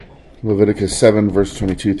Leviticus 7, verse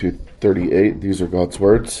 22 through 38. These are God's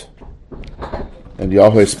words. And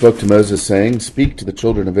Yahweh spoke to Moses, saying, Speak to the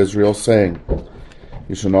children of Israel, saying,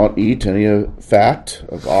 You shall not eat any fat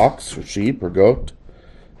of ox or sheep or goat,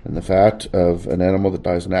 and the fat of an animal that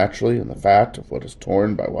dies naturally, and the fat of what is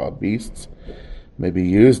torn by wild beasts may be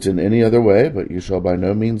used in any other way, but you shall by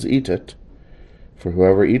no means eat it. For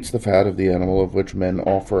whoever eats the fat of the animal of which men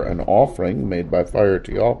offer an offering made by fire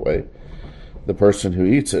to Yahweh, the person who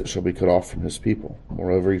eats it shall be cut off from his people.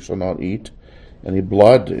 Moreover, you shall not eat any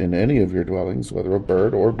blood in any of your dwellings, whether a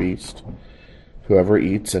bird or beast. Whoever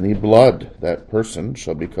eats any blood, that person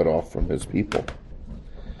shall be cut off from his people.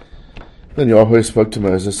 Then Yahweh spoke to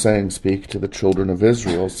Moses, saying, Speak to the children of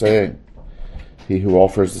Israel, saying, He who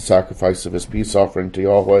offers the sacrifice of his peace offering to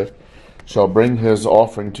Yahweh shall bring his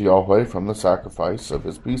offering to Yahweh from the sacrifice of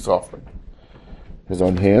his peace offering. His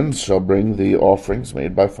own hands shall bring the offerings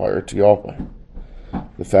made by fire to Yahweh.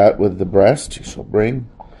 The fat with the breast he shall bring,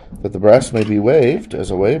 that the breast may be waved as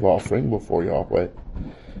a wave offering before Yahweh.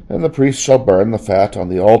 And the priest shall burn the fat on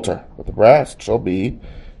the altar, but the breast shall be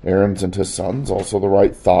Aaron's and his sons. Also the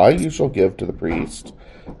right thigh you shall give to the priest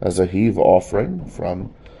as a heave offering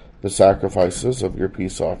from the sacrifices of your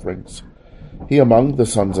peace offerings. He among the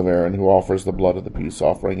sons of Aaron who offers the blood of the peace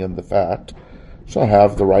offering and the fat shall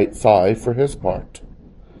have the right thigh for his part.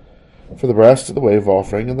 For the breast of the wave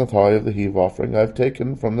offering and the thigh of the heave offering I have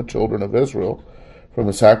taken from the children of Israel, from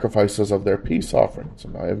the sacrifices of their peace offerings,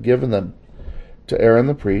 and I have given them to Aaron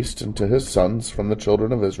the priest and to his sons from the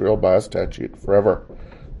children of Israel by a statute forever.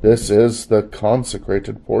 This is the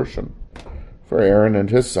consecrated portion for Aaron and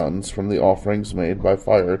his sons from the offerings made by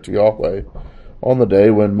fire to Yahweh on the day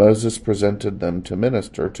when Moses presented them to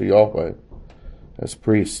minister to Yahweh as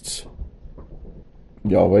priests.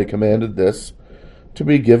 Yahweh commanded this to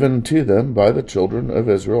be given to them by the children of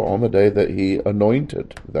Israel on the day that he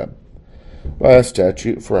anointed them, by a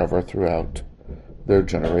statute forever throughout their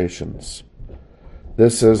generations.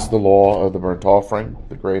 This is the law of the burnt offering,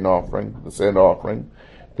 the grain offering, the sin offering,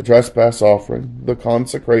 the trespass offering, the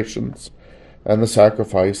consecrations, and the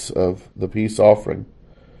sacrifice of the peace offering,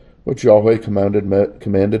 which Yahweh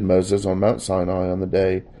commanded Moses on Mount Sinai on the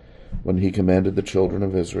day when he commanded the children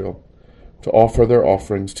of Israel to offer their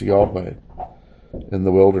offerings to Yahweh in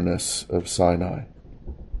the wilderness of Sinai.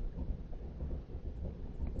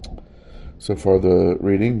 So far the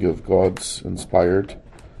reading of God's inspired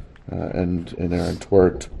and inerrant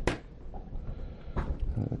word.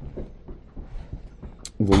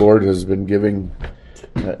 The Lord has been giving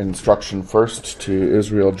instruction first to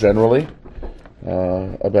Israel generally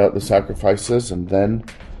about the sacrifices, and then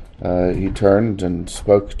he turned and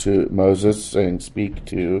spoke to Moses, saying, Speak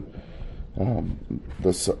to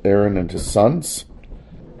Aaron and his sons.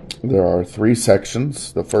 There are three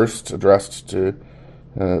sections. The first two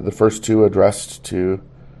addressed to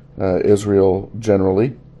Israel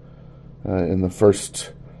generally. In the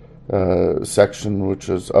first section, which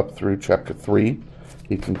is up through chapter 3,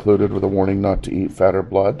 he concluded with a warning not to eat fat or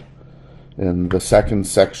blood. In the second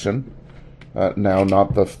section, now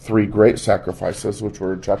not the three great sacrifices, which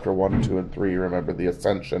were chapter 1, 2, and 3, remember the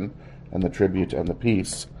ascension and the tribute and the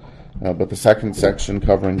peace, but the second section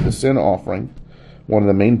covering the sin offering. One of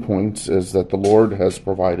the main points is that the Lord has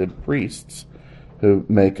provided priests who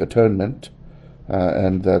make atonement,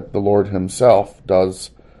 and that the Lord himself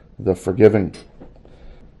does the forgiving.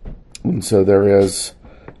 And so there is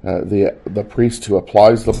the priest who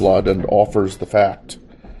applies the blood and offers the fat.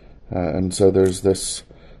 And so there's this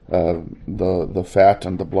the fat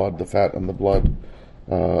and the blood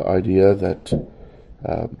idea that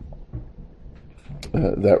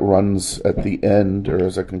that runs at the end or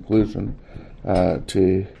as a conclusion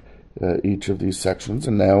to each of these sections.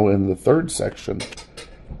 And now in the third section,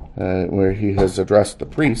 where he has addressed the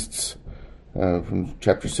priests, from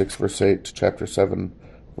chapter 6, verse 8 to chapter 7,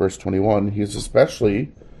 verse 21, he's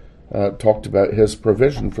especially talked about his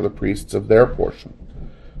provision for the priests of their portion.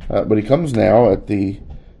 But he comes now at the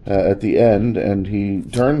end, and he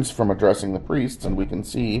turns from addressing the priests, and we can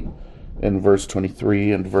see in verse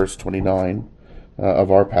 23 and verse 29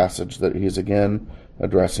 of our passage that he's again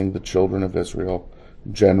addressing the children of Israel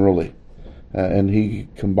generally. And he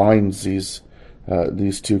combines these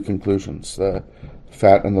two conclusions, the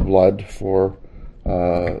fat and the blood for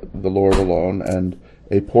the Lord alone, and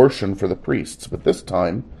a portion for the priests. But this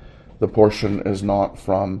time, the portion is not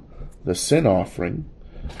from the sin offering,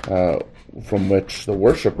 from which the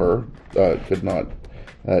worshiper could not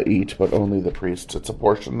eat, but only the priests. It's a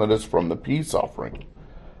portion that is from the peace offering.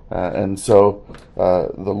 And so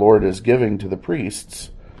the Lord is giving to the priests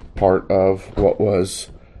part of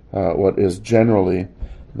what is generally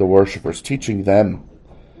the worshippers, teaching them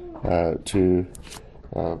to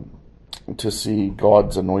see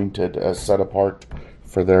God's anointed as set apart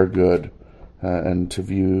for their good, and to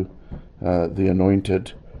view the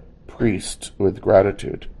anointed priest with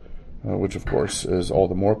gratitude, which of course is all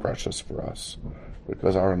the more precious for us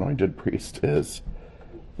because our anointed priest is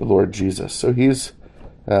the Lord Jesus. So he's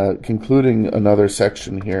concluding another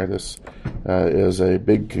section here. This is a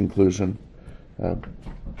big conclusion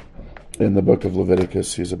in the book of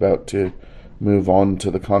Leviticus. He's about to move on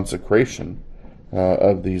to the consecration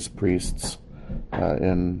of these priests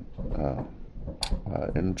in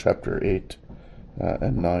chapter 8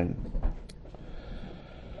 and 9.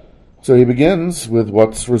 So he begins with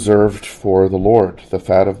what's reserved for the Lord, the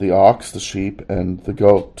fat of the ox, the sheep, and the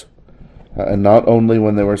goat. And not only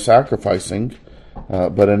when they were sacrificing,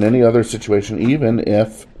 but in any other situation, even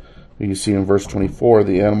if, you see in verse 24,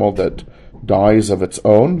 the animal that dies of its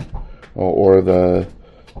own, or the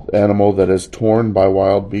animal that is torn by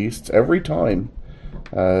wild beasts, every time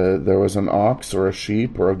there was an ox or a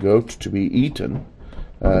sheep or a goat to be eaten,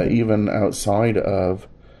 even outside of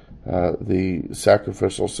the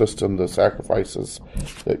sacrificial system, the sacrifices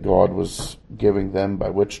that God was giving them by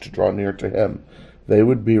which to draw near to Him, they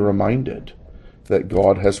would be reminded that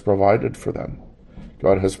God has provided for them.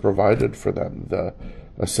 God has provided for them the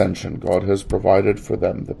ascension. God has provided for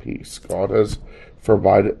them the peace. God has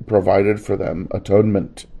provided for them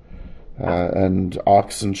atonement. And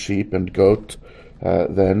ox and sheep and goat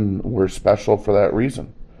then were special for that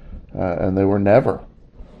reason. And they were never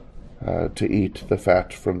to eat the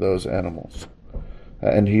fat from those animals.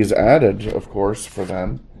 And he's added, of course, for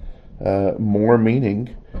them more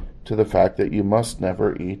meaning to the fact that you must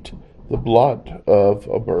never eat the blood of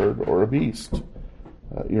a bird or a beast.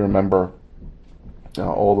 You remember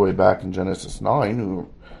all the way back in Genesis 9,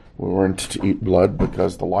 we weren't to eat blood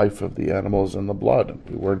because the life of the animal is in the blood.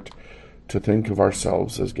 We weren't to think of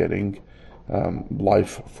ourselves as getting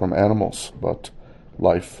life from animals, but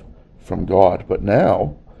life from God. But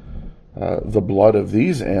now, the blood of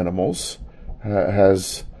these animals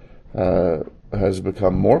has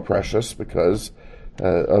become more precious because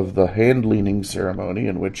of the hand-leaning ceremony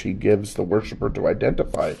in which he gives the worshiper to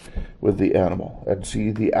identify with the animal and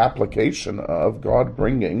see the application of God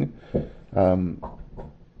bringing the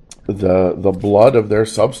blood of their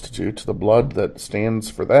substitute, the blood that stands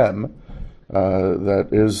for them, that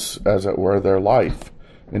is, as it were, their life,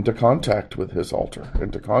 into contact with his altar,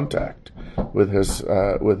 into contact with his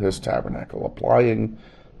tabernacle, applying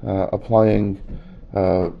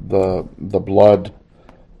the blood,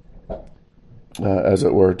 as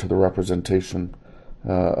it were, to the representation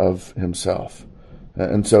of himself.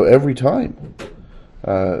 And so every time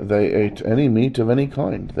they ate any meat of any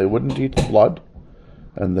kind, they wouldn't eat the blood,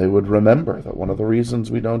 and they would remember that one of the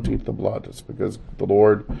reasons we don't eat the blood is because the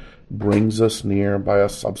Lord brings us near by a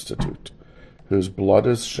substitute whose blood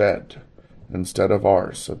is shed instead of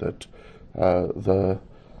ours, so that the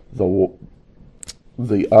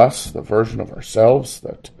us, the version of ourselves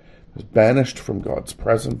that is banished from God's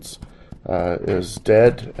presence, is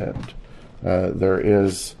dead, and there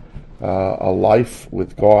is a life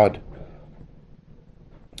with God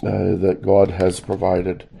that God has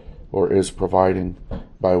provided or is providing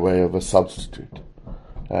by way of a substitute.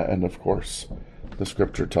 And of course, the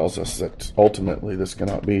Scripture tells us that ultimately this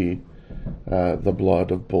cannot be the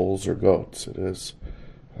blood of bulls or goats. It is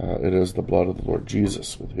the blood of the Lord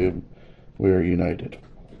Jesus, with whom we are united.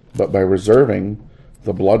 But by reserving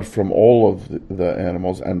the blood from all of the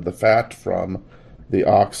animals and the fat from the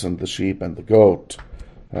ox and the sheep and the goat,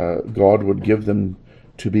 God would give them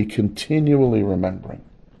to be continually remembering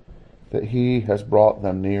that He has brought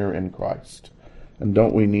them near in Christ. And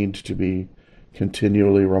don't we need to be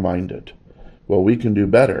continually reminded? Well, we can do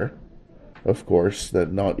better, of course,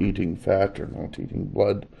 than not eating fat or not eating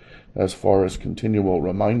blood, as far as continual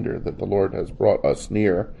reminder that the Lord has brought us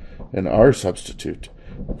near in our substitute,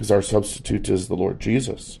 because our substitute is the Lord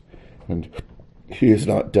Jesus, and He is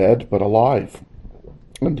not dead but alive,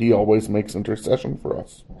 and He always makes intercession for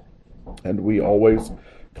us, and we always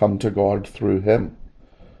come to God through Him.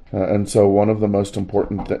 And so one of the most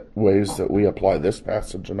important ways that we apply this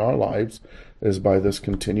passage in our lives is by this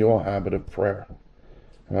continual habit of prayer,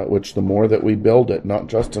 which the more that we build it, not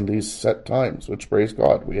just in these set times, which, praise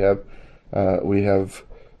God, we have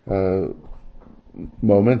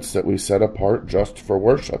moments that we set apart just for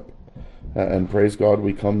worship, and praise God,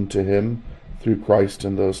 we come to Him through Christ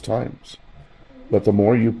in those times. But the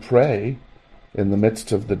more you pray in the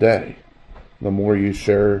midst of the day, the more you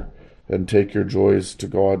share and take your joys to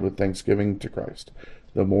God with thanksgiving to Christ,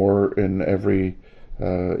 the more in every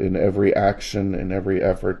action, in every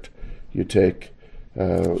effort, you take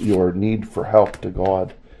your need for help to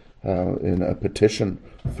God in a petition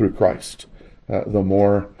through Christ. The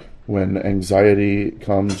more when anxiety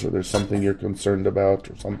comes, or there's something you're concerned about,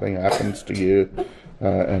 or something happens to you,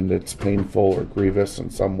 and it's painful or grievous in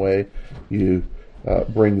some way, you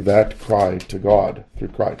bring that cry to God through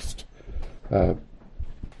Christ.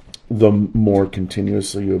 The more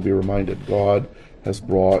continuously you'll be reminded God has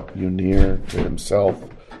brought you near to himself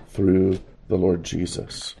through the Lord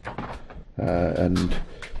Jesus. And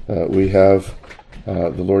we have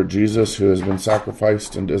the Lord Jesus, who has been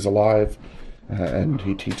sacrificed and is alive, and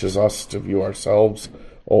he teaches us to view ourselves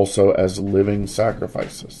also as living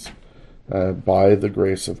sacrifices by the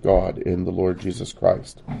grace of God in the Lord Jesus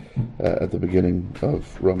Christ at the beginning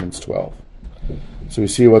of Romans 12. So we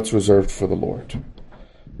see what's reserved for the Lord.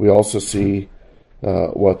 We also see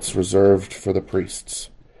what's reserved for the priests.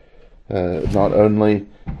 Not only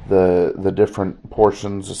the different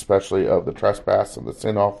portions, especially of the trespass and the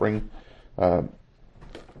sin offering that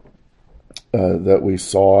we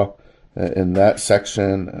saw in that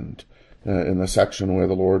section, and in the section where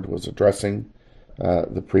the Lord was addressing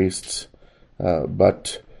the priests,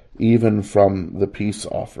 but even from the peace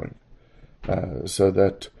offering, so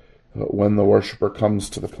that when the worshiper comes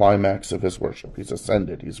to the climax of his worship, he's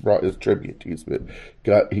ascended, he's brought his tribute,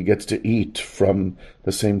 he gets to eat from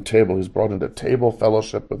the same table, he's brought into table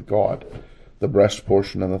fellowship with God. The breast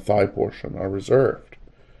portion and the thigh portion are reserved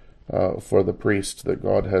for the priest that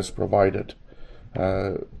God has provided,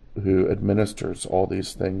 who administers all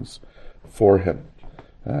these things for him.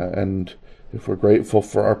 And if we're grateful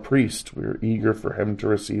for our priest, we're eager for him to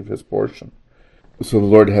receive his portion. So the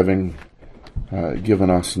Lord, having given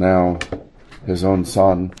us now his own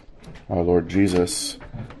Son, our Lord Jesus,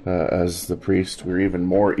 as the priest, we're even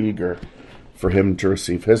more eager for him to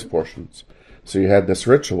receive his portions. So you had this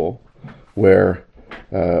ritual where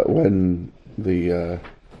when the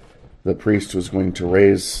priest was going to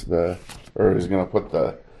raise was going to put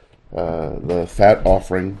the fat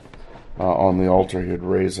offering on the altar, he would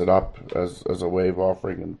raise it up as a wave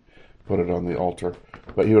offering and put it on the altar.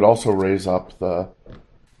 But he would also raise up the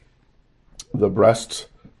breast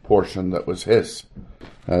portion that was his.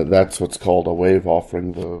 That's what's called a wave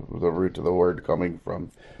offering, the root of the word coming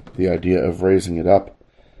from the idea of raising it up.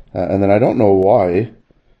 And then I don't know why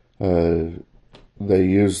they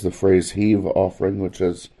use the phrase heave offering, which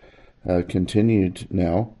is continued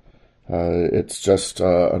now. It's just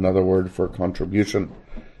another word for contribution.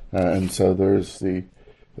 And so there's the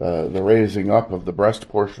raising up of the breast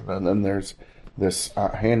portion, and then there's this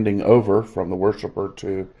handing over from the worshiper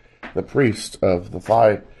to the priest of the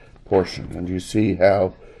thigh portion. And you see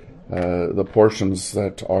how the portions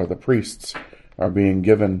that are the priests are being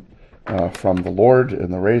given from the Lord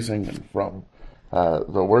in the raising, and from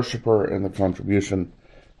the worshiper in the contribution.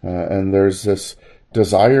 And there's this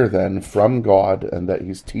desire then from God, and that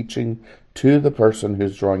he's teaching to the person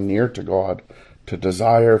who's drawing near to God, to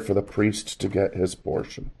desire for the priest to get his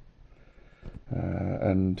portion.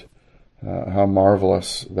 And how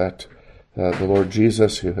marvelous that the Lord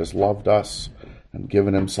Jesus, who has loved us and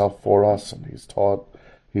given himself for us, and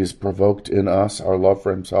he's provoked in us our love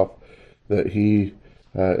for himself, that he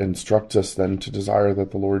instructs us then to desire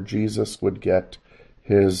that the Lord Jesus would get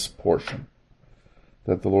his portion,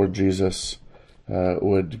 that the Lord Jesus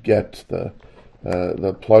would get the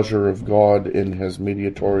pleasure of God in his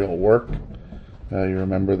mediatorial work. You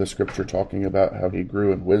remember the scripture talking about how he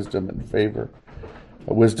grew in wisdom and favor,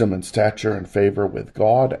 wisdom and stature and favor with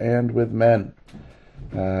God and with men.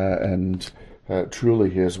 And truly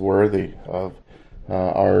he is worthy of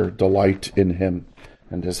our delight in him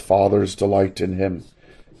and his Father's delight in him.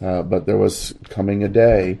 But there was coming a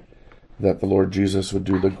day that the Lord Jesus would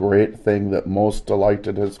do the great thing that most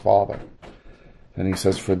delighted his Father. And he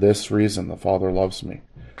says, for this reason the Father loves me,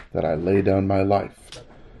 that I lay down my life,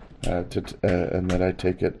 and that I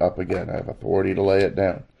take it up again. I have authority to lay it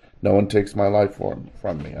down. No one takes my life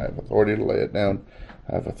from me. I have authority to lay it down.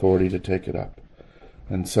 I have authority to take it up.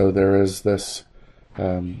 And so there's this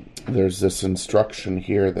instruction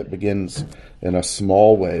here that begins in a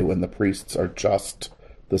small way when the priests are just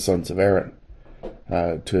the sons of Aaron,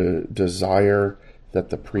 to desire that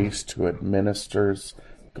the priest who administers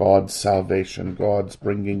God's salvation, God's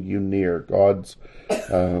bringing you near, God's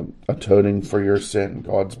atoning for your sin,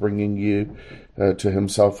 God's bringing you to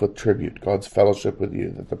himself with tribute, God's fellowship with you,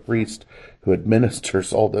 that the priest who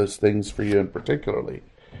administers all those things for you, and particularly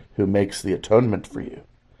who makes the atonement for you,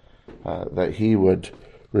 that he would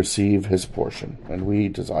receive his portion. And we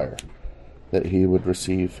desire that he would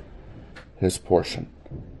receive his portion.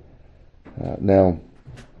 Now,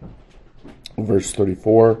 verse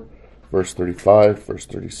 34, verse 35, verse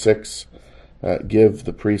 36, give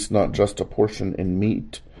the priest not just a portion in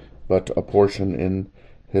meat, but a portion in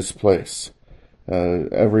his place.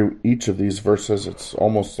 Each of these verses, it's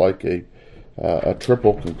almost like a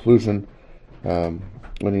triple conclusion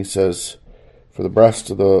when he says, "For the breast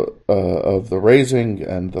of the raising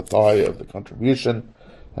and the thigh of the contribution,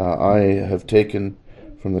 I have taken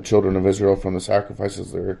from the children of Israel from the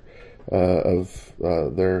sacrifices of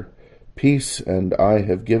their peace, and I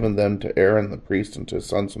have given them to Aaron the priest and to his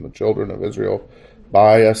sons from the children of Israel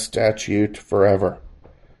by a statute forever."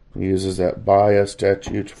 He uses that, by a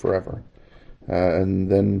statute forever. And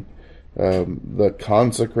then the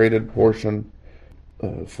consecrated portion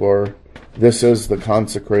this is the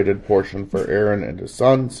consecrated portion for Aaron and his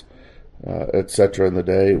sons, etc. in the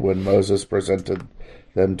day when Moses presented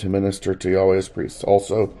them to minister to Yahweh as priests.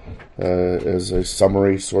 Also as a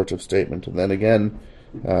summary sort of statement. And then again,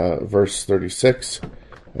 verse 36,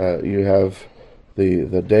 you have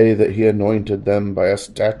the day that he anointed them by a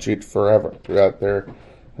statute forever throughout their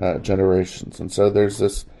generations. And so there's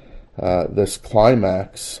this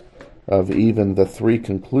climax of even the three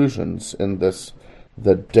conclusions in this,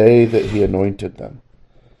 the day that he anointed them.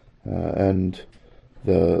 And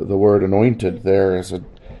the word anointed there is a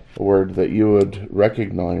word that you would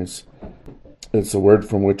recognize. It's a word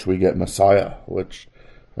from which we get Messiah, which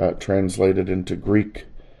translated into Greek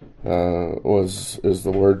is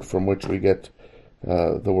the word from which we get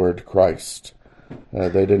the word Christ.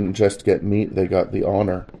 They didn't just get meat, they got the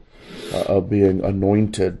honor of being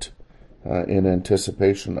anointed in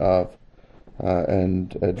anticipation of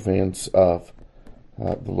and advance of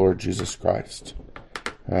the Lord Jesus Christ.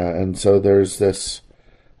 And so there's this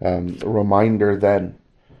reminder then,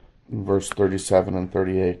 in verse 37 and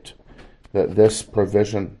 38, that this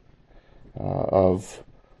provision of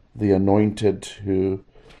the anointed who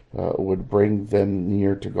would bring them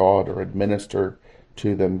near to God or administer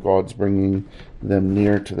to them, God's bringing them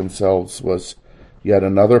near to themselves, was yet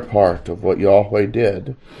another part of what Yahweh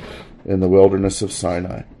did in the wilderness of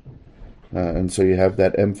Sinai. And so you have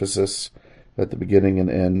that emphasis at the beginning and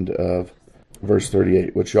end of verse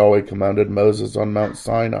 38, which Yahweh commanded Moses on Mount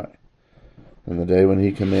Sinai, in the day when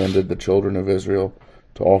he commanded the children of Israel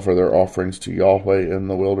to offer their offerings to Yahweh in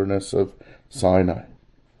the wilderness of Sinai.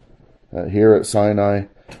 Here at Sinai,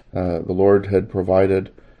 the Lord had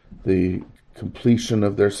provided the completion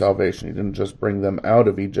of their salvation. He didn't just bring them out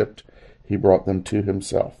of Egypt, he brought them to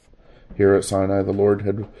himself. Here at Sinai, the Lord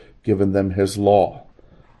had given them his law.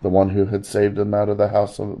 The one who had saved them out of the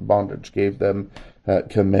house of bondage gave them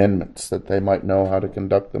commandments that they might know how to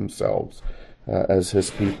conduct themselves as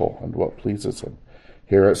his people and what pleases him.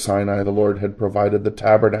 Here at Sinai, the Lord had provided the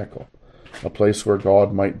tabernacle, a place where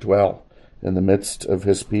God might dwell in the midst of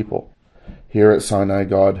his people. Here at Sinai,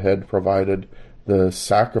 God had provided the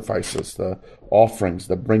sacrifices, the offerings,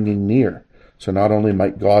 the bringing near. So not only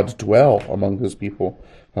might God dwell among his people,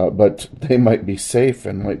 but they might be safe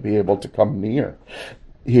and might be able to come near.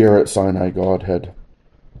 Here at Sinai, God had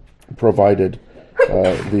provided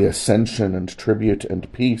the ascension and tribute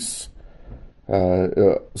and peace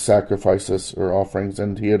sacrifices or offerings,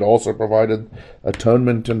 and he had also provided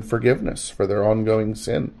atonement and forgiveness for their ongoing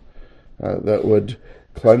sin that would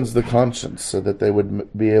cleanse the conscience so that they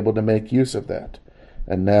would be able to make use of that.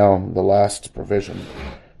 And now the last provision.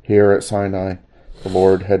 Here at Sinai, the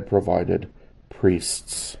Lord had provided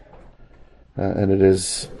priests. And it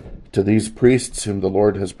is to these priests whom the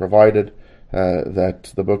Lord has provided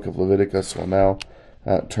that the book of Leviticus will now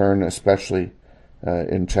turn, especially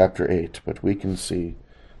in chapter 8. But we can see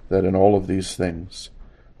that in all of these things,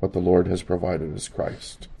 what the Lord has provided is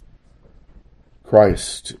Christ.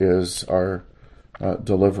 Christ is our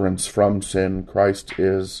deliverance from sin. Christ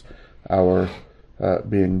is our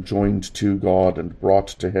being joined to God and brought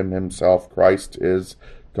to him himself. Christ is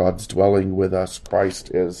God's dwelling with us.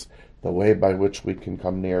 Christ is the way by which we can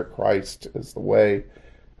come near. Christ is the way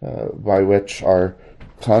by which our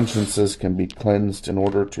consciences can be cleansed in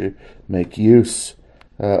order to make use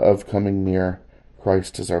of coming near.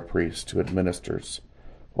 Christ is our priest who administers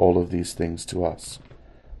all of these things to us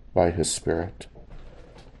by his Spirit.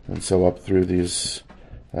 And so up through these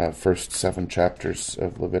first 7 chapters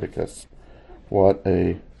of Leviticus, what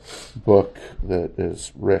a book that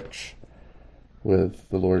is rich with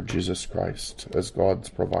the Lord Jesus Christ as God's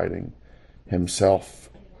providing himself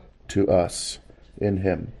to us in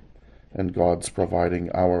him, and God's providing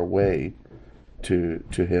our way to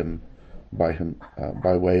him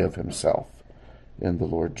by way of himself in the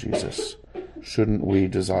Lord Jesus. Shouldn't we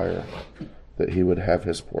desire that he would have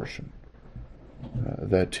his portion,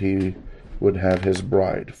 that he would have his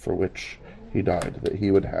bride for which he died, that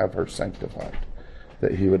he would have her sanctified,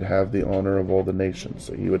 that he would have the honor of all the nations,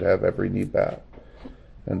 that he would have every knee bow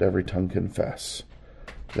and every tongue confess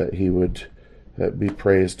that he would be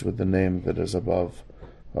praised with the name that is above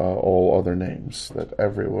all other names, that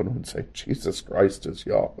everyone would say, Jesus Christ is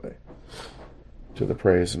Yahweh, to the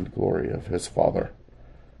praise and glory of his Father,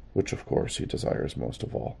 which of course he desires most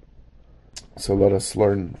of all. So let us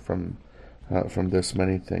learn from this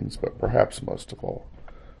many things, but perhaps most of all,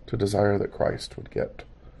 to desire that Christ would get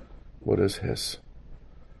what is his.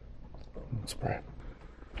 Let's pray.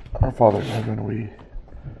 Our Father in heaven, we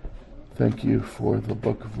thank you for the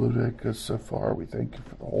book of Leviticus so far. We thank you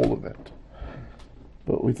for the whole of it.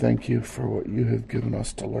 But we thank you for what you have given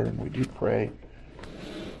us to learn. We do pray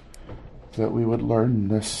that we would learn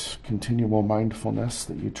this continual mindfulness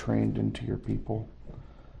that you trained into your people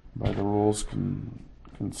by the rules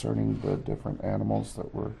concerning the different animals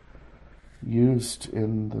that were used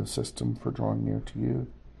in the system for drawing near to you.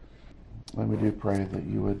 And we do pray that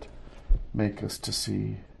you would make us to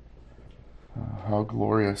see how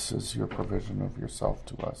glorious is your provision of yourself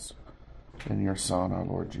to us in your Son, our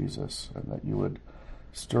Lord Jesus, and that you would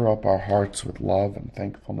stir up our hearts with love and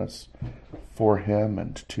thankfulness for him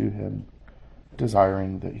and to him,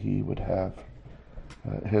 desiring that he would have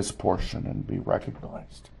his portion and be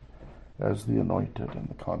recognized as the anointed and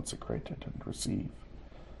the consecrated, and receive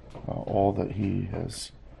all that he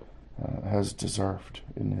has deserved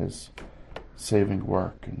in his saving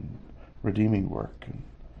work and redeeming work, and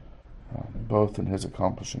both in his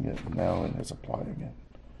accomplishing it and now in his applying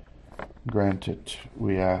it. Grant it,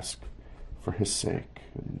 we ask, for his sake,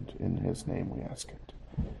 and in his name we ask it.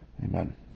 Amen.